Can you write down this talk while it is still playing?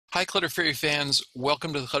Hi, Clutter Fairy fans.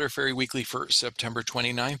 Welcome to the Clutter Fairy Weekly for September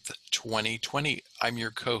 29th, 2020. I'm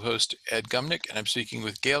your co-host, Ed Gumnick, and I'm speaking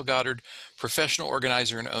with Gayle Goddard, professional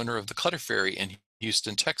organizer and owner of the Clutter Fairy in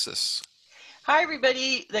Houston, Texas. Hi,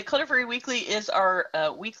 everybody. The Clutter Fairy Weekly is our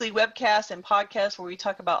weekly webcast and podcast where we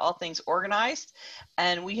talk about all things organized.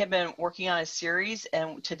 And we have been working on a series,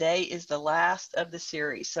 and today is the last of the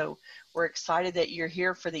series. So we're excited that you're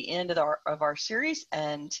here for the end of our series,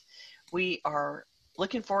 and we are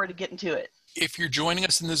looking forward to getting to it. If you're joining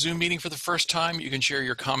us in the Zoom meeting for the first time, you can share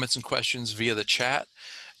your comments and questions via the chat,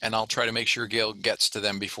 and I'll try to make sure Gayle gets to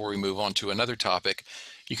them before we move on to another topic.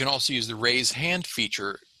 You can also use the raise hand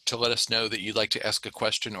feature to let us know that you'd like to ask a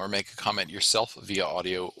question or make a comment yourself via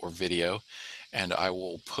audio or video, and I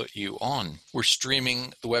will put you on. We're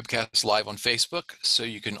streaming the webcast live on Facebook, so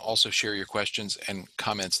you can also share your questions and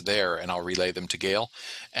comments there, and I'll relay them to Gayle.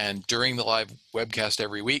 And during the live webcast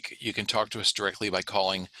every week, you can talk to us directly by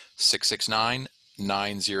calling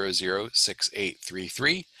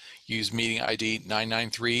 669-900-6833. Use meeting ID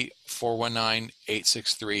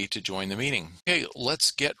 993-419-863 to join the meeting. Okay,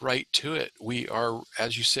 let's get right to it. We are,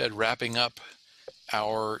 as you said, wrapping up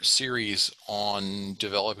our series on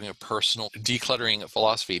developing a personal decluttering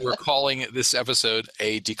philosophy. We're calling this episode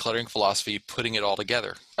a decluttering philosophy, putting it all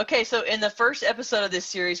together. Okay, so in the first episode of this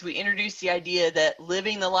series, we introduced the idea that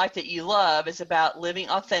living the life that you love is about living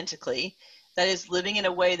authentically. That is, living in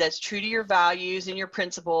a way that's true to your values and your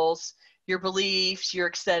principles, your beliefs, your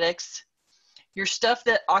aesthetics. Your stuff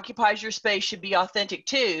that occupies your space should be authentic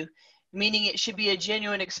too, meaning it should be a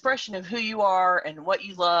genuine expression of who you are and what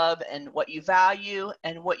you love and what you value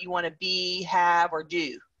and what you want to be, have, or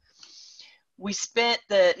do. We spent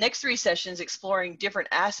the next 3 sessions exploring different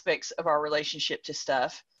aspects of our relationship to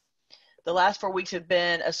stuff. The last 4 weeks have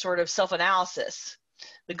been a sort of self-analysis.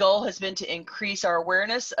 The goal has been to increase our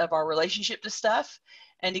awareness of our relationship to stuff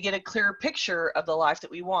and to get a clearer picture of the life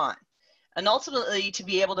that we want. And ultimately to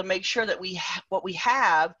be able to make sure that what we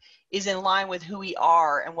have is in line with who we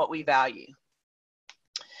are and what we value.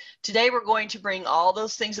 Today we're going to bring all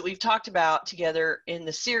those things that we've talked about together in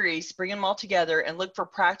the series, bring them all together and look for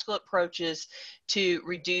practical approaches to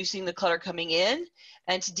reducing the clutter coming in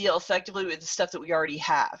and to deal effectively with the stuff that we already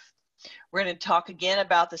have. We're going to talk again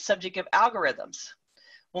about the subject of algorithms.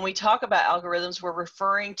 When we talk about algorithms, we're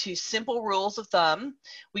referring to simple rules of thumb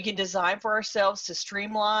we can design for ourselves to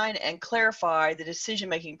streamline and clarify the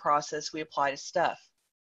decision-making process we apply to stuff.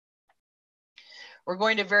 We're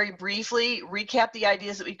going to very briefly recap the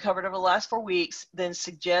ideas that we covered over the last 4 weeks, then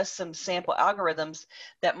suggest some sample algorithms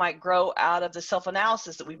that might grow out of the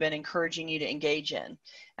self-analysis that we've been encouraging you to engage in,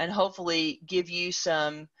 and hopefully give you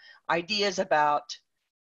some ideas about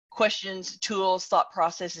questions, tools, thought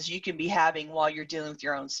processes you can be having while you're dealing with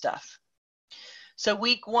your own stuff. So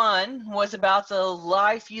week 1 was about the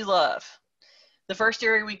life you love. The first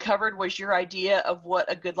area we covered was your idea of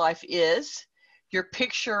what a good life is, your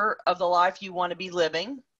picture of the life you want to be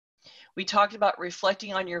living. We talked about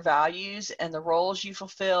reflecting on your values and the roles you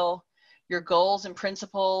fulfill, your goals and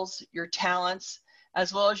principles, your talents,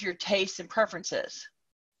 as well as your tastes and preferences.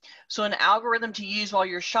 So an algorithm to use while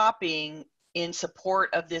you're shopping in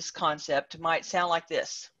support of this concept might sound like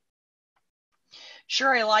this.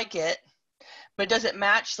 Sure, I like it, but does it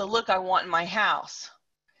match the look I want in my house?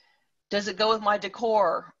 Does it go with my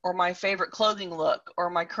decor or my favorite clothing look or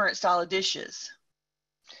my current style of dishes?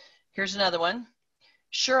 Here's another one.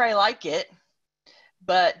 Sure, I like it,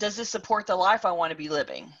 but does this support the life I want to be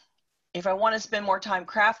living? If I want to spend more time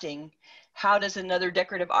crafting, how does another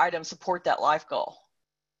decorative item support that life goal?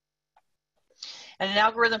 And an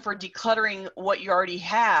algorithm for decluttering what you already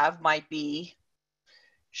have might be,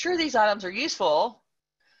 sure, these items are useful,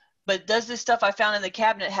 but does this stuff I found in the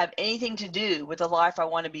cabinet have anything to do with the life I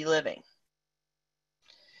want to be living?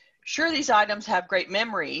 Sure, these items have great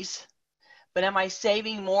memories, but am I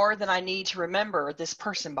saving more than I need to remember this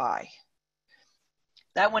person by?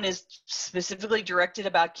 That one is specifically directed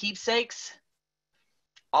about keepsakes.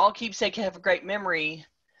 All keepsakes have a great memory,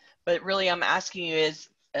 but really I'm asking you is,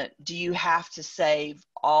 do you have to save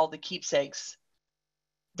all the keepsakes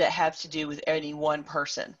that have to do with any one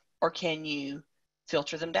person, or can you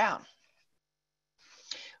filter them down?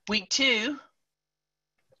 Week 2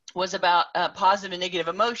 was about positive and negative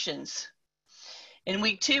emotions. In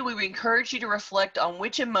week 2, we would encourage you to reflect on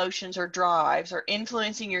which emotions or drives are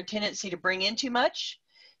influencing your tendency to bring in too much,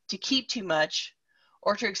 to keep too much,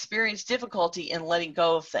 or to experience difficulty in letting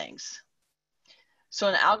go of things. So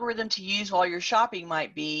an algorithm to use while you're shopping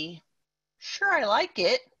might be, sure, I like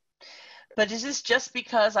it, but is this just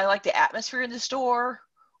because I like the atmosphere in the store,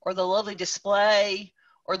 or the lovely display,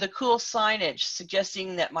 or the cool signage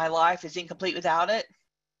suggesting that my life is incomplete without it?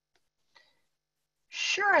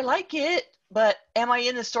 Sure, I like it, but am I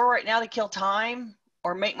in the store right now to kill time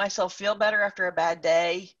or make myself feel better after a bad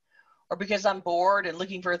day or because I'm bored and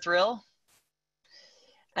looking for a thrill?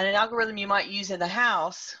 And an algorithm you might use in the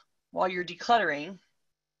house while you're decluttering.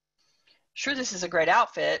 Sure, this is a great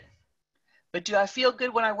outfit, but do I feel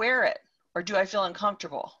good when I wear it or do I feel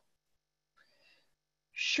uncomfortable?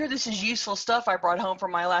 Sure, this is useful stuff I brought home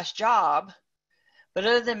from my last job, but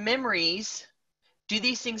other than memories, do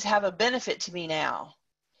these things have a benefit to me now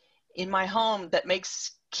in my home that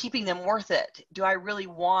makes keeping them worth it? Do I really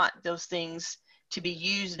want those things to be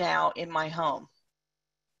used now in my home?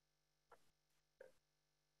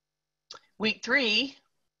 Week 3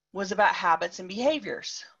 was about habits and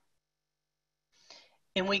behaviors.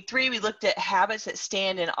 In week 3, we looked at habits that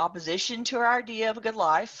stand in opposition to our idea of a good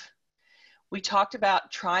life. We talked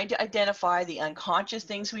about trying to identify the unconscious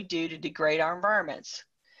things we do to degrade our environments.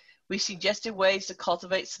 We suggested ways to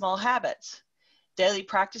cultivate small habits, daily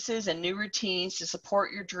practices, and new routines to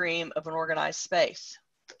support your dream of an organized space.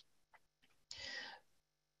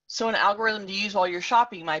 So an algorithm to use while you're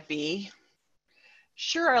shopping might be,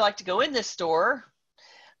 sure, I like to go in this store,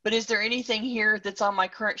 but is there anything here that's on my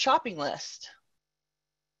current shopping list?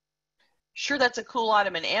 Sure, that's a cool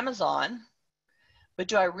item in Amazon, but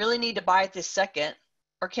do I really need to buy it this second,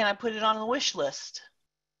 or can I put it on the wish list?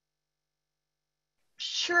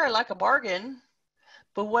 Sure, I like a bargain,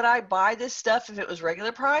 but would I buy this stuff if it was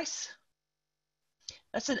regular price?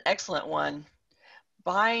 That's an excellent one.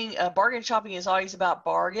 Bargain shopping is always about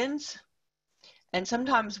bargains, and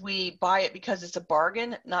sometimes we buy it because it's a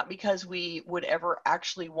bargain, not because we would ever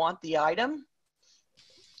actually want the item.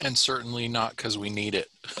 And certainly not because we need it.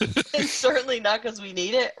 And certainly not because we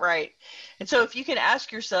need it, right? And so if you can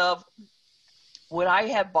ask yourself, would I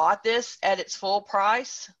have bought this at its full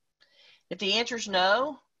price? If the answer is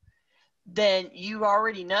no, then you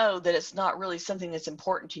already know that it's not really something that's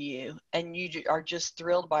important to you, and you are just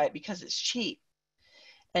thrilled by it because it's cheap.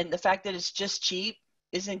 And the fact that it's just cheap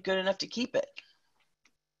isn't good enough to keep it.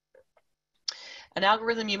 An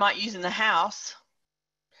algorithm you might use in the house.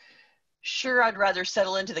 Sure, I'd rather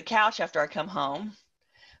settle into the couch after I come home,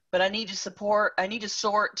 but I need to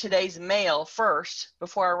sort today's mail first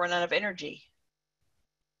before I run out of energy.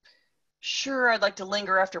 Sure, I'd like to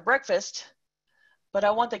linger after breakfast, but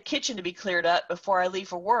I want the kitchen to be cleared up before I leave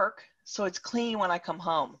for work so it's clean when I come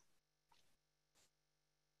home.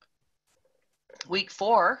 Week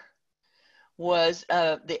 4 was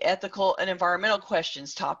the ethical and environmental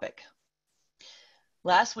questions topic.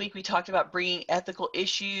 Last week, we talked about bringing ethical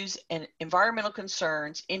issues and environmental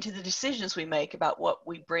concerns into the decisions we make about what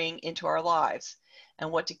we bring into our lives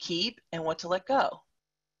and what to keep and what to let go.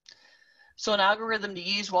 So an algorithm to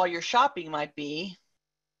use while you're shopping might be,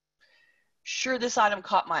 sure, this item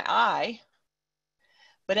caught my eye,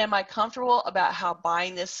 but am I comfortable about how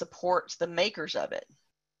buying this supports the makers of it?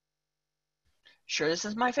 Sure, this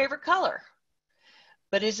is my favorite color,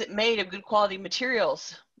 but is it made of good quality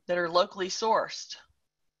materials that are locally sourced?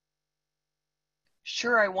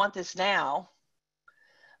 Sure, I want this now,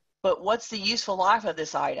 but what's the useful life of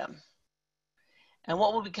this item? And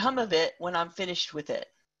what will become of it when I'm finished with it?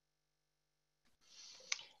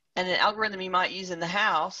 And an algorithm you might use in the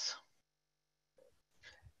house.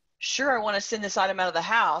 Sure, I want to send this item out of the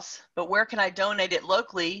house, but where can I donate it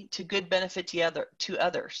locally to good benefit to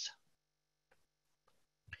others?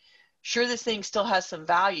 Sure, this thing still has some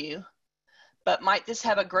value, but might this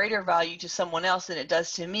have a greater value to someone else than it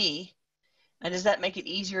does to me? And does that make it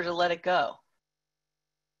easier to let it go?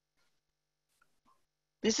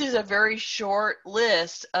 This is a very short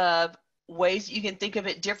list of ways you can think of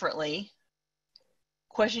it differently,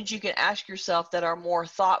 questions you can ask yourself that are more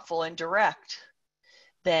thoughtful and direct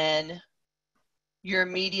than your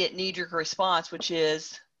immediate knee-jerk response, which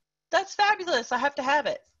is, that's fabulous, I have to have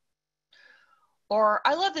it. Or,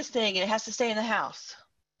 I love this thing and it has to stay in the house.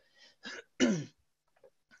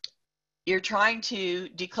 You're trying to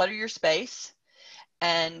declutter your space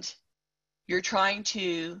and you're trying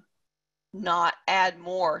to not add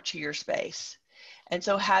more to your space. And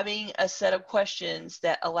so having a set of questions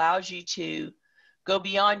that allows you to go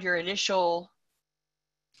beyond your initial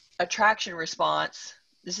attraction response,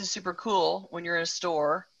 this is super cool when you're in a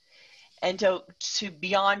store, and to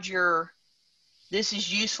beyond your this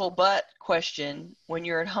is useful but question when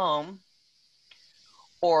you're at home,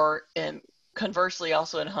 or conversely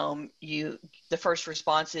also at home, the first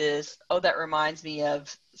response is, oh, that reminds me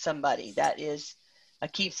of somebody. That is a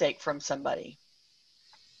keepsake from somebody.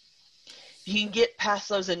 You can get past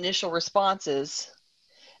those initial responses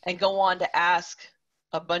and go on to ask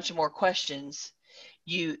a bunch of more questions.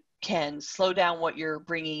 You can slow down what you're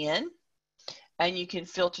bringing in, and you can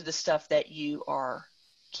filter the stuff that you are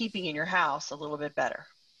keeping in your house a little bit better.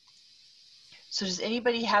 So does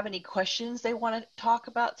anybody have any questions they want to talk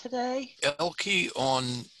about today? Elke on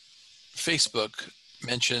Facebook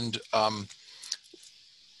mentioned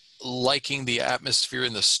liking the atmosphere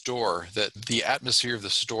in the store, that the atmosphere of the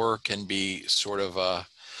store can be sort of a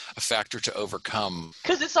factor to overcome.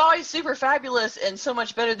 Because it's always super fabulous and so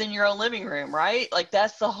much better than your own living room, right? Like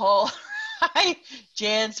that's the whole, right?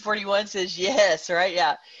 Jan's 41 says yes, right?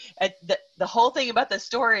 Yeah. The whole thing about the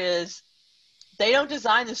store is they don't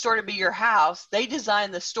design the store to be your house. They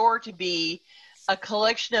design the store to be a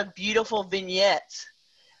collection of beautiful vignettes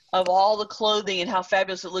of all the clothing and how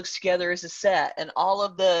fabulous it looks together as a set, and all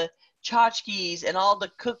of the tchotchkes and all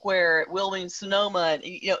the cookware at Wilmington Sonoma. And,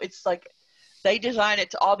 you know, it's like they design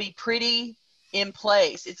it to all be pretty in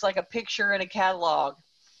place. It's like a picture in a catalog,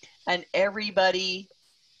 and everybody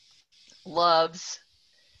loves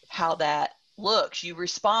how that looks. You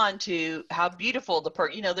respond to how beautiful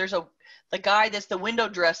there's the guy that's the window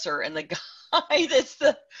dresser, and the guy that's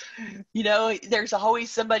there's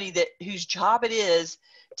always somebody whose job it is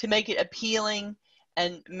to make it appealing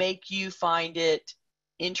and make you find it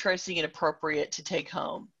interesting and appropriate to take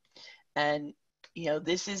home. And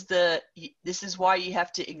this is why you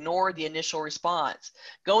have to ignore the initial response.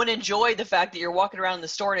 Go and enjoy the fact that you're walking around the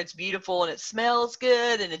store and it's beautiful and it smells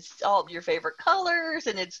good and it's all your favorite colors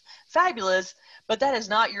and it's fabulous, but that is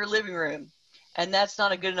not your living room, and that's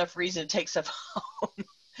not a good enough reason to take stuff home.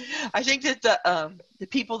 I think that the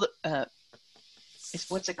people that it's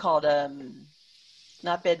what's it called,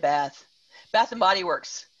 not Bed Bath and Body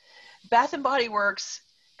Works. Bath and Body Works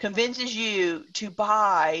convinces you to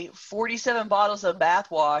buy 47 bottles of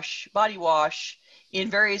body wash in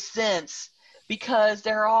various scents, because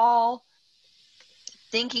they're all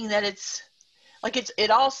thinking that it's like it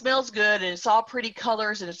all smells good and it's all pretty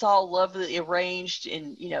colors and it's all lovely arranged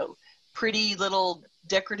in pretty little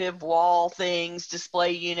decorative wall things,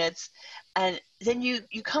 display units, and then you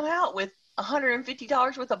come out with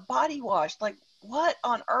 $150 worth of body wash. Like, what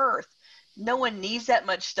on earth? No one needs that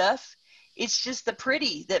much stuff. It's just the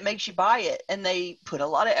pretty that makes you buy it, and they put a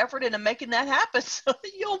lot of effort into making that happen so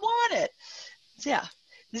that you'll want it. So yeah,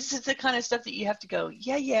 this is the kind of stuff that you have to go,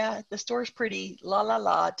 yeah, the store's pretty, la la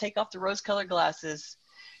la, take off the rose-colored glasses.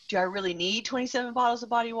 Do I really need 27 bottles of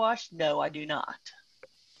body wash? No, I do not.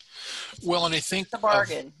 Well, and I think it's a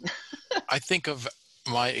bargain. I think of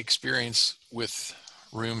my experience with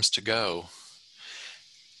rooms to go,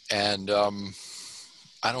 and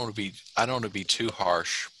I don't want to be too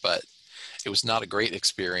harsh, but it was not a great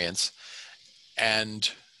experience.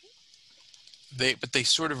 And they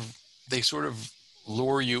sort of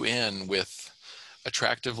lure you in with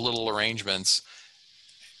attractive little arrangements,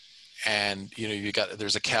 and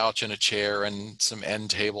there's a couch and a chair and some end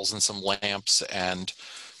tables and some lamps, and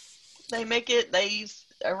they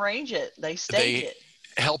arrange it, they stage it,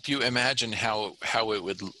 help you imagine how it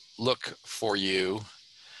would look for you,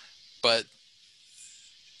 but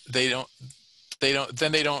they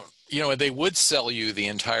would sell you the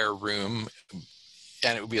entire room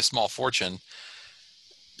and it would be a small fortune,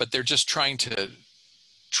 but they're just trying to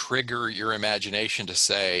trigger your imagination to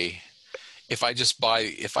say, if I just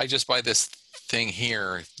buy this thing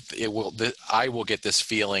here, I will get this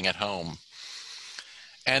feeling at home.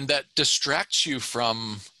 And that distracts you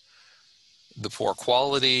from the poor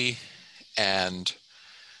quality and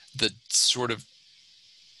the sort of,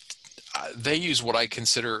 they use what I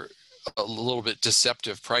consider a little bit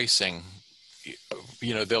deceptive pricing.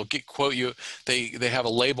 They'll quote you, they have a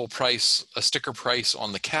label price, a sticker price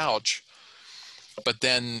on the couch, but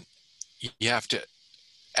then you have to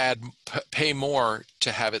pay more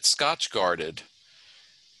to have it Scotch guarded,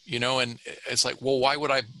 and it's like, well,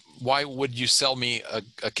 why would you sell me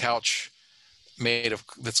a couch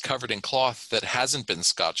that's covered in cloth that hasn't been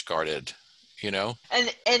Scotch guarded?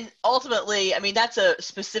 And ultimately, I mean, that's a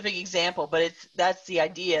specific example, but that's the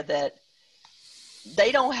idea that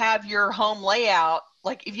they don't have your home layout.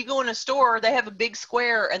 Like if you go in a store, they have a big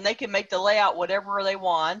square and they can make the layout whatever they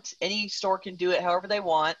want. Any store can do it however they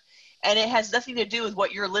want. And it has nothing to do with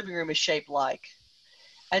what your living room is shaped like.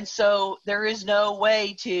 And so there is no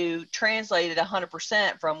way to translate it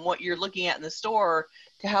 100% from what you're looking at in the store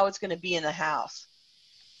to how it's going to be in the house.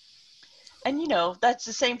 And, that's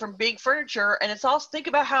the same from big furniture. And it's also, think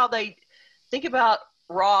about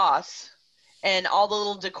Ross and all the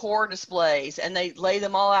little decor displays, and they lay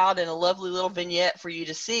them all out in a lovely little vignette for you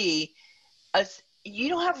to see. You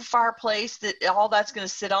don't have a fireplace that all that's going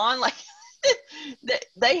to sit on. Like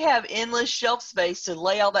they have endless shelf space to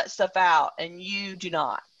lay all that stuff out, and you do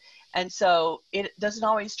not. And so it doesn't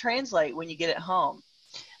always translate when you get it home.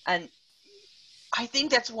 And I think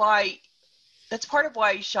that's why that's part of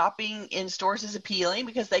why shopping in stores is appealing,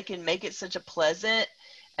 because they can make it such a pleasant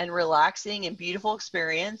and relaxing and beautiful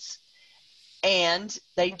experience. And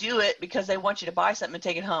they do it because they want you to buy something and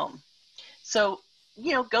take it home. So,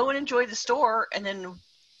 go and enjoy the store and then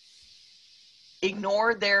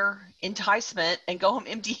ignore their enticement and go home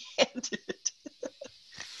empty-handed.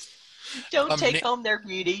 Don't take home their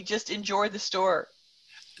beauty, just enjoy the store.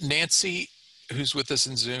 Nancy, who's with us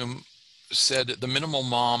in Zoom, said the Minimal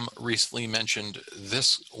Mom recently mentioned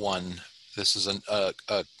this one. This is a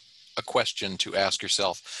question to ask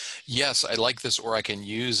yourself. Yes, I like this, or I can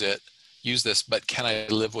use this, but can I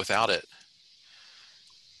live without it?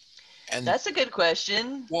 And that's a good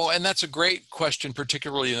question. Well, and that's a great question,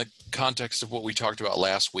 particularly in the context of what we talked about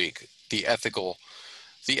last week, the ethical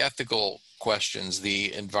questions,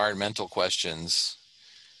 the environmental questions.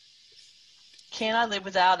 Can I live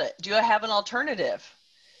without it? Do I have an alternative?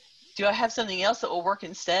 Do I have something else that will work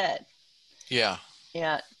instead? Yeah.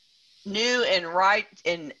 Yeah. New and right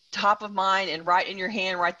and top of mind and right in your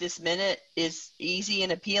hand right this minute is easy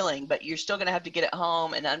and appealing, but you're still going to have to get it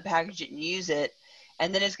home and unpackage it and use it.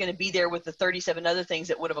 And then it's going to be there with the 37 other things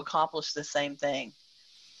that would have accomplished the same thing.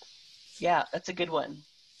 Yeah, that's a good one.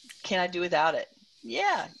 Can I do without it?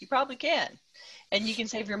 Yeah, you probably can. And you can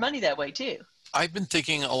save your money that way too. I've been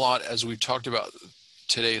thinking a lot, as we've talked about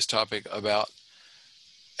today's topic, about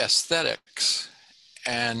aesthetics.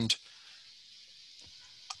 And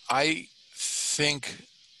I think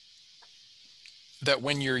that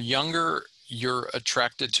when you're younger, you're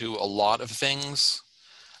attracted to a lot of things.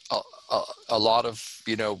 A lot of,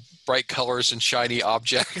 bright colors and shiny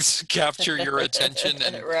objects capture your attention,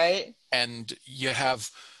 and right. And you have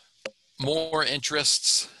more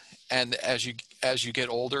interests, and as you get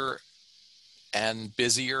older and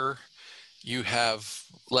busier, you have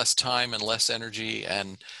less time and less energy,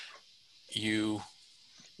 and you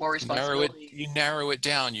more responsibility. You narrow it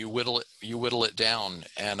down, you whittle it down.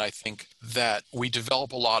 And I think that we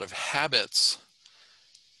develop a lot of habits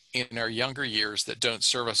in our younger years that don't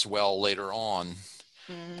serve us well later on.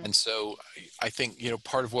 And so I think,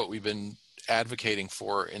 part of what we've been advocating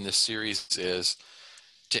for in this series is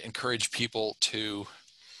to encourage people to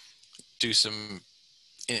do some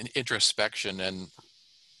introspection and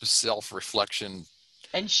self-reflection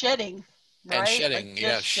and shedding, right? And shedding,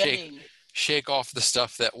 shedding. Shake off the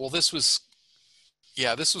stuff that, well, this was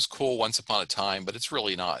cool once upon a time, but it's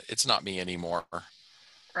really not. It's not me anymore.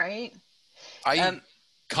 Right. I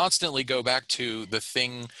constantly go back to the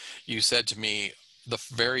thing you said to me the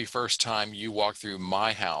very first time you walked through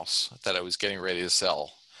my house that I was getting ready to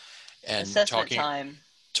sell, and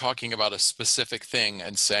talking about a specific thing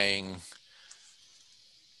and saying,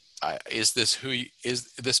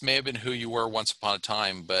 this may have been who you were once upon a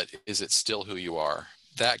time, but is it still who you are?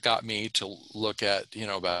 That got me to look at,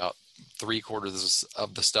 about 3/4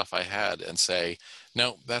 of the stuff I had and say,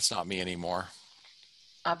 no, that's not me anymore.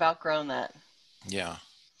 I've outgrown that. Yeah.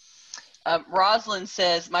 Rosalind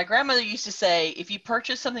says, my grandmother used to say, if you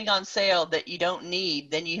purchase something on sale that you don't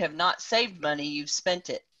need, then you have not saved money, you've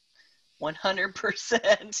spent it.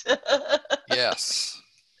 100%. Yes.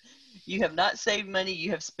 You have not saved money,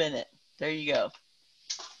 you have spent it. There you go.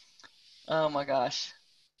 Oh my gosh.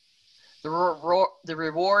 The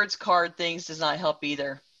rewards card things does not help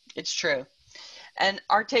either. It's true. And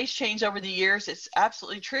our taste changed over the years. It's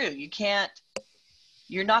absolutely true.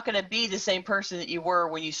 You're not going to be the same person that you were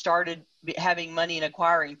when you started having money and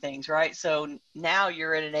acquiring things, right? So now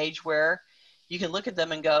you're at an age where you can look at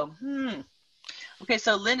them and go, Okay,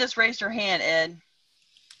 so Linda's raised her hand, Ed.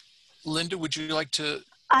 Linda, would you like to?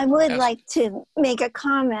 I would like to make a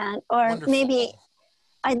comment, or Wonderful. Maybe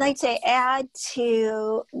I'd like to add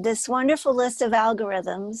to this wonderful list of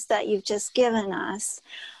algorithms that you've just given us.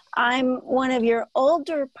 I'm one of your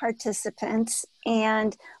older participants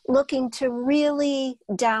and looking to really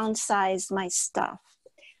downsize my stuff.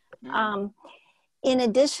 In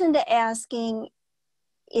addition to asking,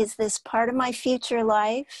 is this part of my future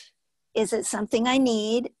life? Is it something I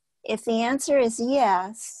need? If the answer is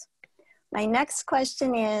yes, my next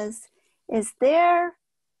question is there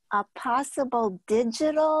a possible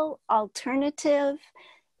digital alternative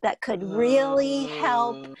that could really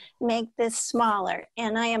help make this smaller?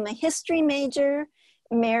 And I am a history major,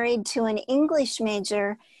 married to an English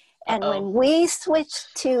major. And when we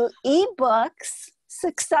switched to ebooks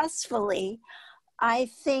successfully, I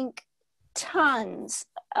think tons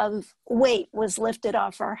of weight was lifted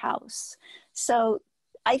off our house. So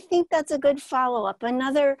I think that's a good follow-up.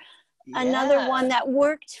 Another one that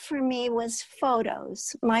worked for me was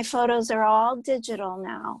photos. My photos are all digital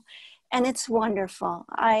now, and it's wonderful.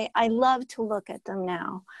 I love to look at them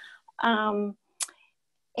now.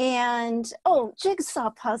 And, oh, jigsaw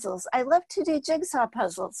puzzles. I love to do jigsaw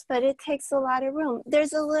puzzles, but it takes a lot of room.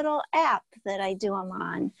 There's a little app that I do them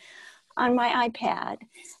on my iPad.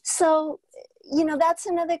 So, you know, that's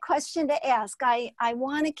another question to ask. I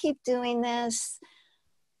want to keep doing this,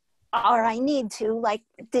 or I need to, like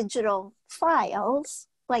digital files,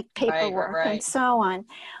 like paperwork Right. and so on.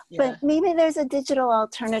 Yeah. But maybe there's a digital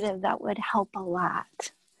alternative that would help a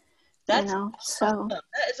lot. That's you know, so awesome. That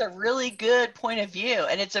is a really good point of view,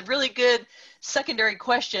 and it's a really good secondary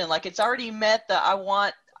question. Like, it's already met the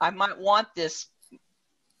I might want this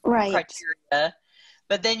right. criteria,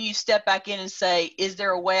 but then you step back in and say, is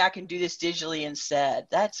there a way I can do this digitally instead?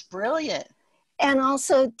 That's brilliant. And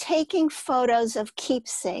also taking photos of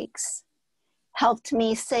keepsakes helped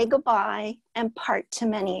me say goodbye and part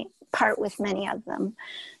with many of them.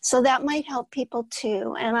 So that might help people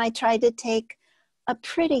too. And I tried to take a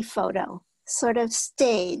pretty photo, sort of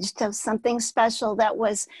staged, of something special that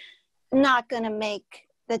was not going to make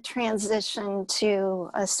the transition to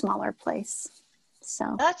a smaller place.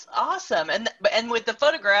 So that's awesome. And with the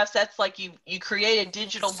photographs, that's like you create a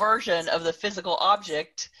digital version of the physical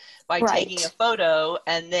object by right. taking a photo,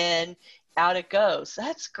 and then out it goes.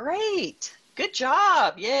 That's great. Good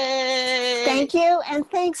job. Yay. Thank you. And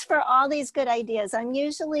thanks for all these good ideas. I'm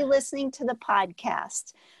usually listening to the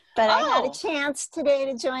podcast, but I had a chance today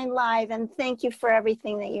to join live, and thank you for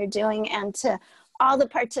everything that you're doing, and to all the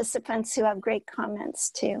participants who have great comments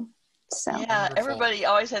too. So yeah, wonderful. Everybody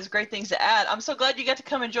always has great things to add. I'm so glad you got to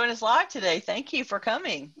come and join us live today. Thank you for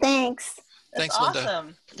coming. Thanks. That's Thanks, awesome.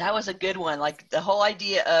 Linda. That was a good one. Like the whole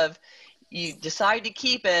idea of you decide to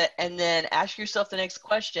keep it and then ask yourself the next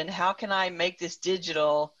question, how can I make this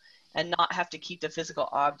digital and not have to keep the physical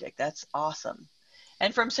object? That's awesome.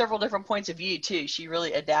 And from several different points of view too. She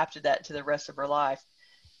really adapted that to the rest of her life.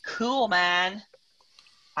 Cool, man.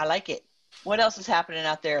 I like it. What else is happening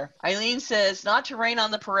out there? Eileen says, not to rain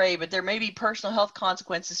on the parade, but there may be personal health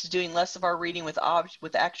consequences to doing less of our reading with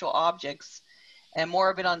actual objects and more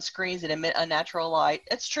of it on screens that emit unnatural light.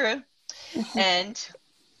 It's true. And,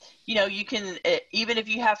 you know, you can, even if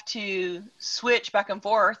you have to switch back and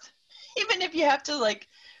forth, even if you have to like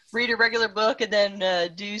read a regular book and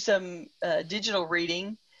then do some digital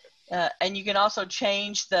reading, and you can also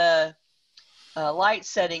change the light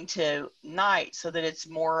setting to night so that it's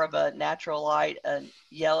more of a natural light, a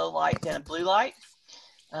yellow light than a blue light.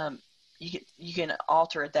 You can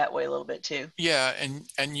alter it that way a little bit too. Yeah,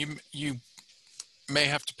 and you may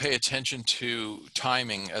have to pay attention to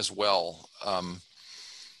timing as well,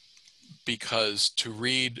 because to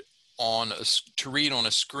read on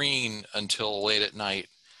a screen until late at night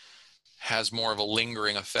has more of a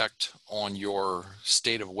lingering effect on your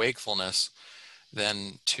state of wakefulness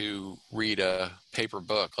than to read a paper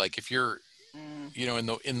book. Like if you're, you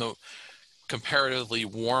know, in the comparatively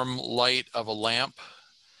warm light of a lamp,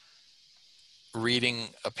 reading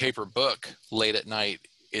a paper book late at night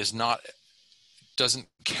doesn't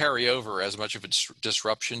carry over as much of a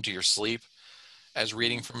disruption to your sleep as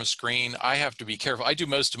reading from a screen. I have to be careful. I do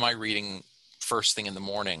most of my reading first thing in the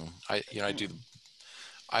morning.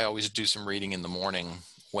 I always do some reading in the morning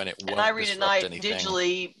when it won't. And I read at night anything.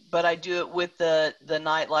 Digitally, but I do it with the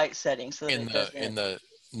night light setting so that in the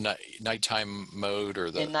nighttime mode or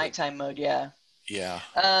in nighttime mode. Yeah. Yeah.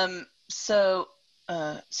 So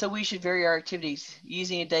we should vary our activities.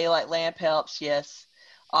 Using a daylight lamp helps. Yes.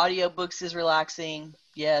 Audiobooks is relaxing.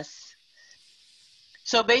 Yes.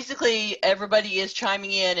 So basically, everybody is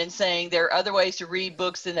chiming in and saying there are other ways to read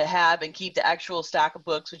books than to have and keep the actual stack of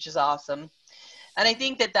books, which is awesome. And I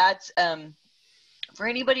think that's for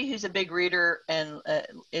anybody who's a big reader and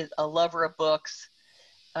is a lover of books,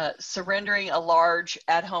 surrendering a large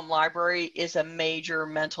at-home library is a major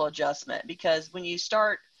mental adjustment, because when you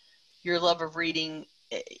start your love of reading,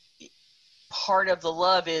 part of the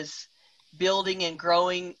love is building and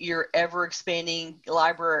growing your ever-expanding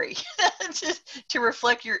library to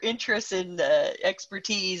reflect your interest in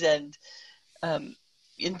expertise and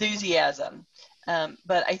enthusiasm.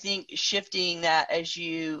 But I think shifting that as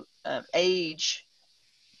you age,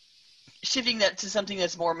 shifting that to something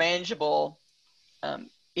that's more manageable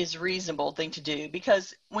is a reasonable thing to do,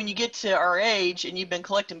 because when you get to our age and you've been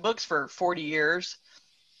collecting books for 40 years,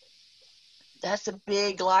 that's a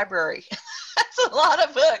big library. That's a lot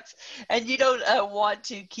of books, and you don't want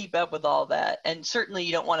to keep up with all that, and certainly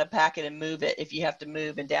you don't want to pack it and move it if you have to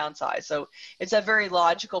move and downsize. So it's a very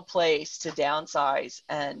logical place to downsize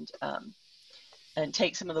and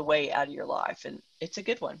take some of the weight out of your life, and it's a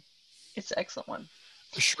good one. It's an excellent one.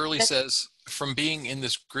 Shirley says, from being in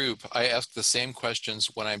this group, I ask the same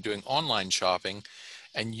questions when I'm doing online shopping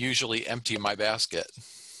and usually empty my basket.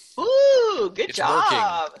 Ooh, Ooh, good It's working.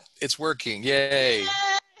 job. It's working. Yay.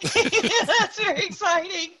 That's very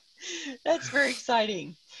exciting. That's very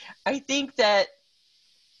exciting. I think that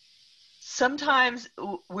sometimes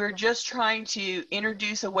we're just trying to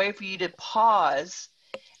introduce a way for you to pause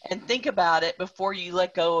and think about it before you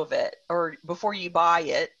let go of it or before you buy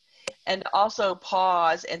it, and also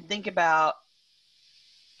pause and think about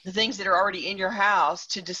the things that are already in your house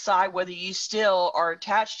to decide whether you still are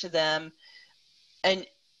attached to them. And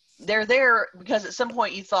they're there because at some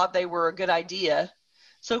point you thought they were a good idea.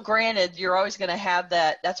 So granted, you're always going to have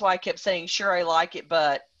that. That's why I kept saying, sure, I like it,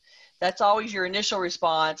 but that's always your initial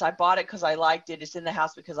response. I bought it because I liked it. It's in the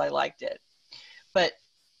house because I liked it. But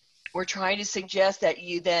we're trying to suggest that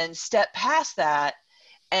you then step past that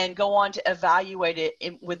and go on to evaluate it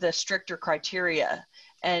with a stricter criteria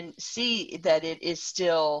and see that it is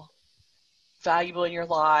still valuable in your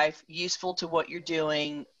life, useful to what you're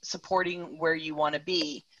doing, supporting where you want to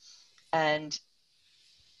be. And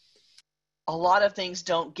a lot of things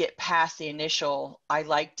don't get past the initial, I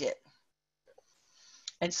liked it.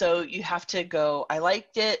 And so you have to go, I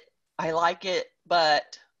liked it, I like it,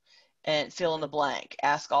 but, and fill in the blank.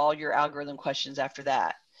 Ask all your algorithm questions after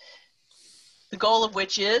that. The goal of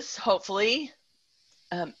which is, hopefully,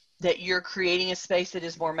 that you're creating a space that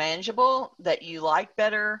is more manageable, that you like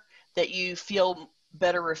better, that you feel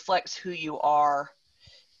better reflects who you are,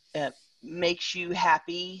 makes you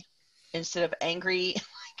happy instead of angry.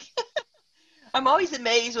 I'm always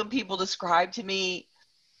amazed when people describe to me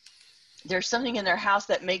there's something in their house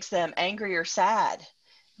that makes them angry or sad.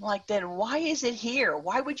 I'm like, then why is it here?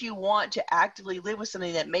 Why would you want to actively live with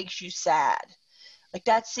something that makes you sad? Like,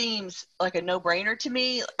 that seems like a no-brainer to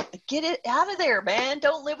me. Get it out of there, man.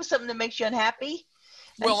 Don't live with something that makes you unhappy.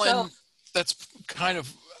 Well, and that's kind of,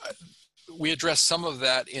 we addressed some of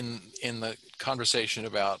that in the conversation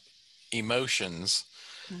about emotions.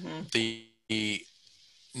 Mm-hmm. The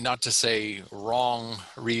not to say wrong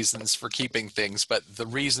reasons for keeping things, but the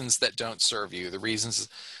reasons that don't serve you, the reasons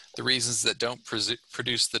that don't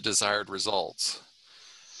produce the desired results.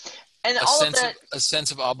 And all of that, a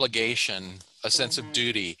sense of obligation, a sense of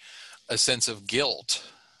duty, a sense of guilt.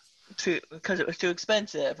 Because it was too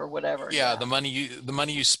expensive or whatever. Yeah, the money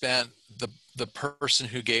you spent, the person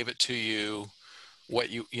who gave it to you, what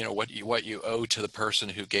you owe to the person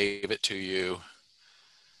who gave it to you.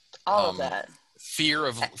 All of that. Fear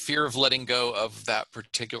of letting go of that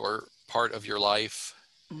particular part of your life.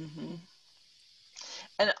 Mm-hmm.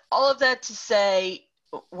 And all of that to say,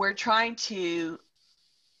 we're trying to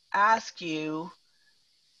ask you,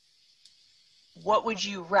 what would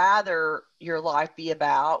you rather your life be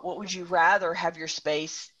about? What would you rather have your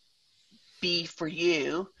space be for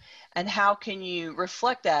you? And how can you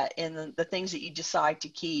reflect that in the things that you decide to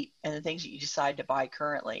keep and the things that you decide to buy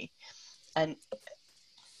currently? And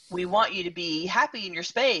we want you to be happy in your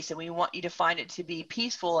space, and we want you to find it to be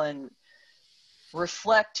peaceful and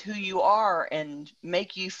reflect who you are and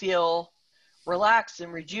make you feel relaxed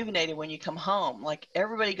and rejuvenated when you come home. Like,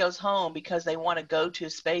 everybody goes home because they want to go to a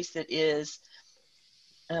space that is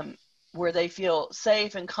where they feel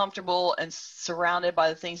safe and comfortable and surrounded by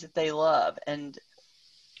the things that they love. And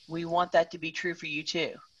we want that to be true for you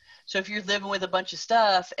too. So if you're living with a bunch of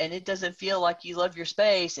stuff and it doesn't feel like you love your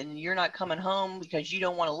space and you're not coming home because you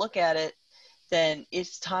don't want to look at it, then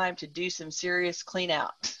it's time to do some serious clean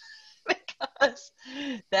out. Because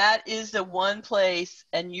that is the one place,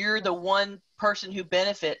 and you're the one person who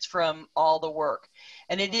benefits from all the work.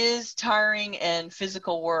 And it is tiring and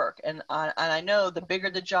physical work. And I know the bigger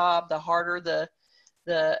the job, the harder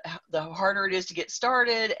the harder it is to get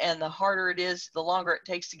started, and the harder it is, the longer it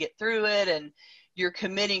takes to get through it. And you're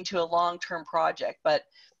committing to a long-term project. But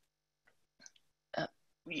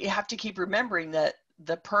you have to keep remembering that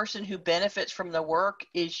the person who benefits from the work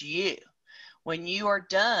is you. When you are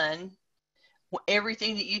done,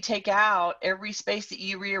 everything that you take out, every space that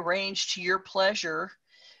you rearrange to your pleasure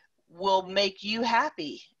will make you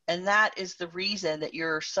happy. And that is the reason that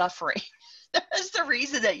you're suffering. That's the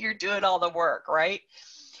reason that you're doing all the work, right?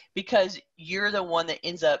 Because you're the one that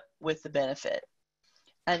ends up with the benefit.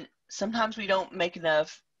 And sometimes we don't make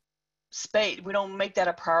enough space. We don't make that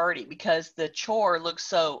a priority because the chore looks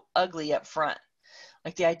so ugly up front.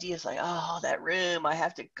 Like, the idea is like, oh, that room, I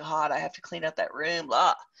have to clean up that room,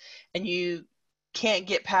 blah. And you can't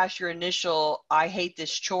get past your initial, I hate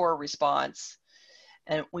this chore response.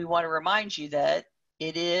 And we want to remind you that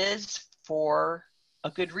it is for a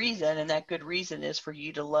good reason. And that good reason is for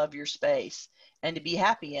you to love your space and to be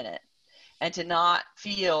happy in it and to not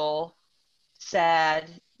feel sad,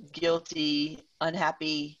 guilty,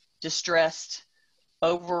 unhappy, distressed,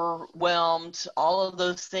 overwhelmed. All of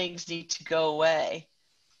those things need to go away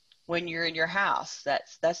when you're in your house.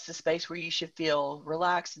 That's the space where you should feel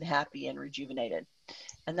relaxed and happy and rejuvenated.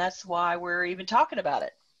 And that's why we're even talking about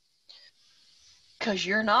it. Because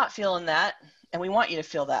you're not feeling that, and we want you to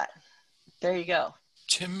feel that. There you go.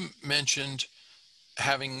 Tim mentioned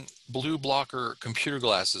having blue blocker computer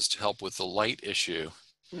glasses to help with the light issue.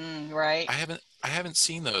 Right. I haven't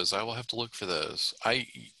seen those. I will have to look for those. I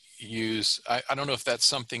don't know if that's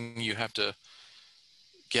something you have to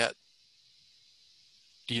get,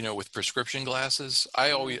 with prescription glasses.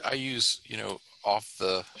 I use, off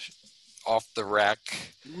the rack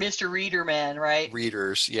Mr. Reader Man, right?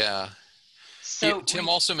 readers. Yeah. So Tim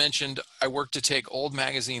also mentioned I work to take old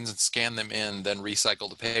magazines and scan them in, then recycle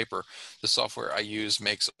the paper. The software I use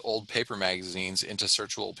makes old paper magazines into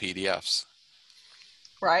searchable PDFs.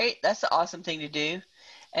 Right? That's an awesome thing to do.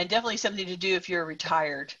 And definitely something to do if you're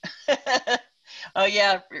retired. Oh,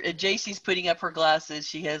 yeah. JC's putting up her glasses.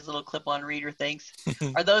 She has little clip-on reader things.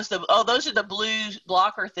 Are those those are the blue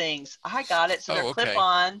blocker things. I got it. So they're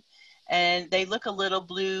clip-on, and they look a little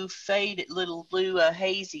blue faded, little blue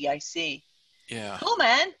hazy, I see. Yeah. Cool,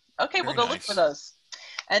 man. Okay, we'll go look for those.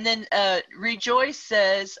 And then Rejoice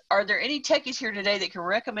says, are there any techies here today that can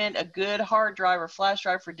recommend a good hard drive or flash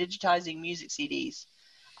drive for digitizing music CDs?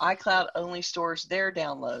 iCloud only stores their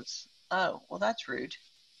downloads. Oh, well, that's rude.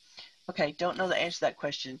 Okay, don't know the answer to that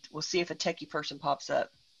question. We'll see if a techie person pops up.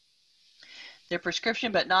 They're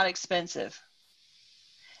prescription but not expensive.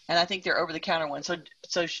 And I think they're over-the-counter ones.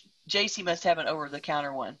 So JC must have an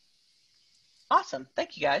over-the-counter one. Awesome.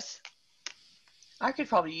 Thank you, guys. I could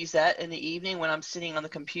probably use that in the evening when I'm sitting on the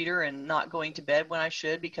computer and not going to bed when I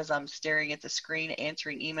should because I'm staring at the screen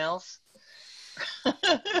answering emails.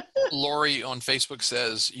 Lori on Facebook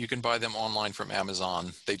says you can buy them online from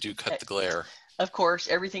Amazon. They do cut the glare. Of course,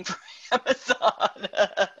 everything from Amazon.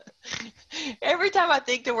 Every time I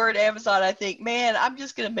think the word Amazon, I think, man, I'm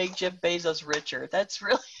just going to make Jeff Bezos richer. That's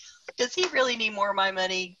really, does he really need more of my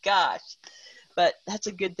money? Gosh. But that's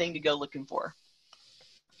a good thing to go looking for.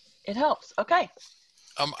 It helps. Okay.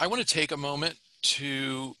 I want to take a moment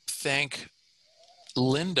to thank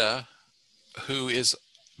Linda, who is,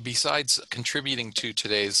 besides contributing to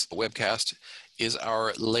today's webcast, is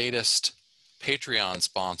our latest Patreon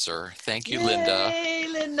sponsor. Thank you, Linda. Hey,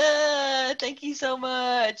 Linda. Thank you so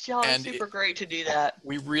much. Y'all are super great to do that.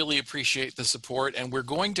 We really appreciate the support. And we're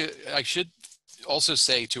going to, I should also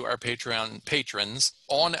say to our Patreon patrons,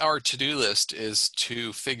 on our to-do list is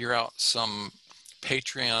to figure out some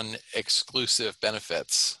Patreon exclusive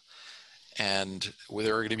benefits. And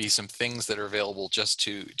there are going to be some things that are available just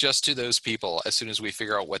to those people as soon as we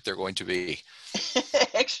figure out what they're going to be.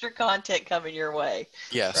 Extra content coming your way.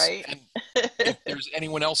 Yes. Right? And if there's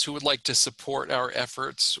anyone else who would like to support our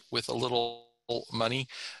efforts with a little money,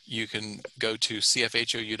 you can go to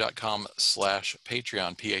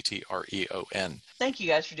cfhou.com/Patreon, Patreon. Thank you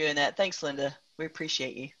guys for doing that. Thanks, Linda. We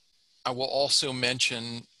appreciate you. I will also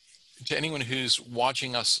mention to anyone who's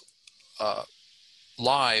watching us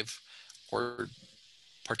live or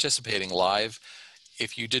participating live,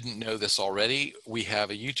 if you didn't know this already, we have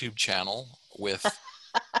a YouTube channel with,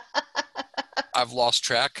 I've lost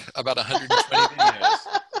track, about 120 videos.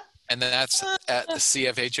 And that's at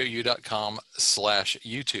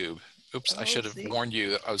cfhou.com/YouTube. Oops, I should have warned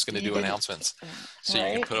you that I was going to do announcements. So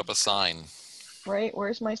you can put up a sign. Right,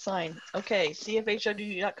 where's my sign? Okay,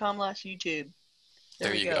 cfhou.com/YouTube.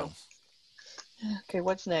 There you go. Okay,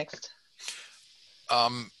 what's next?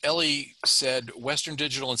 Ellie said Western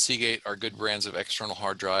Digital and Seagate are good brands of external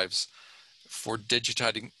hard drives. For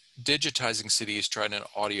digitizing CDs, try an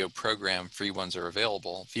audio program. Free ones are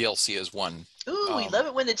available. VLC is one. Ooh, we love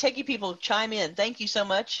it when the techie people chime in. Thank you so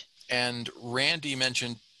much. And Randy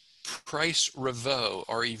mentioned Price Revaux,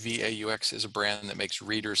 REVAUX, is a brand that makes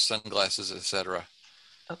readers, sunglasses, etc.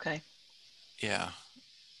 Okay. Yeah.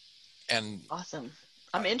 And awesome.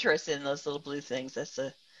 I'm interested in those little blue things.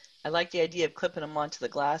 I like the idea of clipping them onto the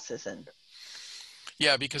glasses. And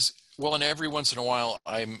yeah, because, well, and every once in a while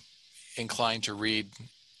I'm inclined to read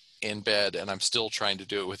in bed, and I'm still trying to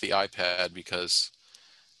do it with the iPad because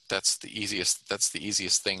that's the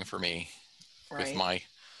easiest thing for me with my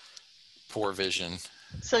poor vision.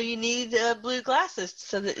 So you need blue glasses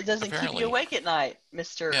so that it doesn't keep you awake at night,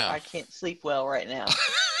 Mr. Yeah. I can't sleep well right now.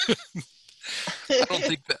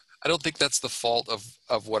 I don't think that's the fault of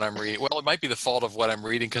what I'm reading. Well, it might be the fault of what I'm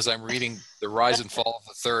reading because I'm reading The Rise and Fall of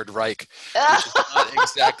the Third Reich, which is not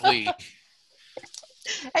exactly.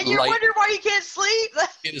 And you're wondering why you can't sleep?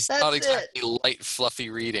 It is not exactly light,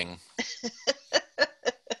 fluffy reading.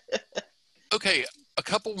 Okay, a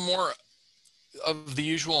couple more of the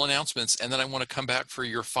usual announcements, and then I want to come back for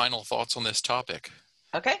your final thoughts on this topic.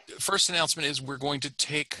 Okay. First announcement is we're going to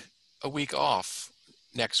take a week off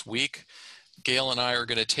next week. Gayle and I are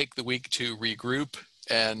going to take the week to regroup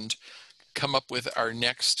and come up with our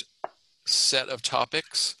next set of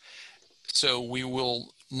topics. So we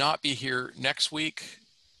will not be here next week.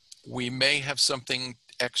 We may have something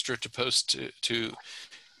extra to post to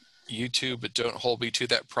YouTube, but don't hold me to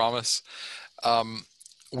that promise.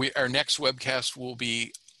 Our next webcast will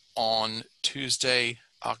be on Tuesday,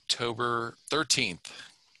 October 13th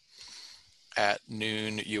at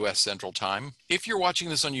noon U.S. Central Time. If you're watching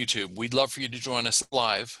this on YouTube, we'd love for you to join us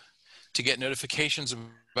live. To get notifications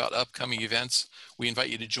about upcoming events, we invite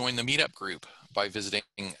you to join the meetup group by visiting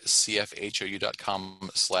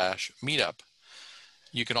cfhou.com/meetup.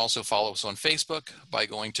 You can also follow us on Facebook by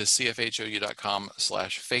going to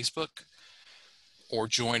cfhou.com/Facebook, or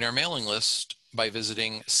join our mailing list by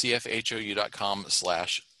visiting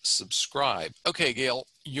cfhou.com/subscribe. Okay, Gayle,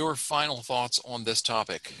 your final thoughts on this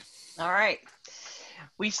topic. All right.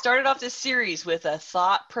 We started off this series with a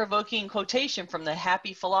thought-provoking quotation from the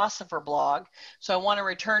Happy Philosopher blog. So I want to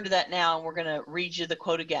return to that now, and we're going to read you the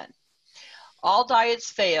quote again. All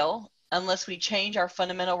diets fail unless we change our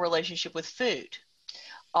fundamental relationship with food.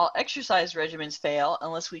 All exercise regimens fail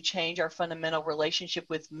unless we change our fundamental relationship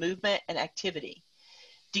with movement and activity.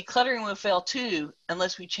 Decluttering will fail too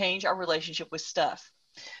unless we change our relationship with stuff.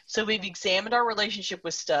 So we've examined our relationship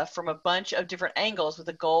with stuff from a bunch of different angles with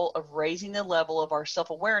the goal of raising the level of our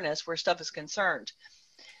self-awareness where stuff is concerned.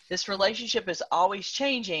 This relationship is always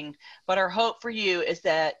changing, but our hope for you is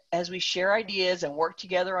that as we share ideas and work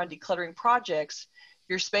together on decluttering projects,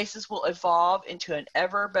 your spaces will evolve into an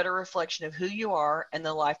ever better reflection of who you are and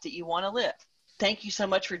the life that you want to live. Thank you so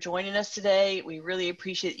much for joining us today. We really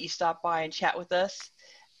appreciate that you stopped by and chat with us.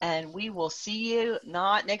 And we will see you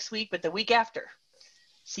not next week, but the week after.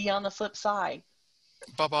 See you on the flip side.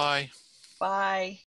 Bye-bye. Bye.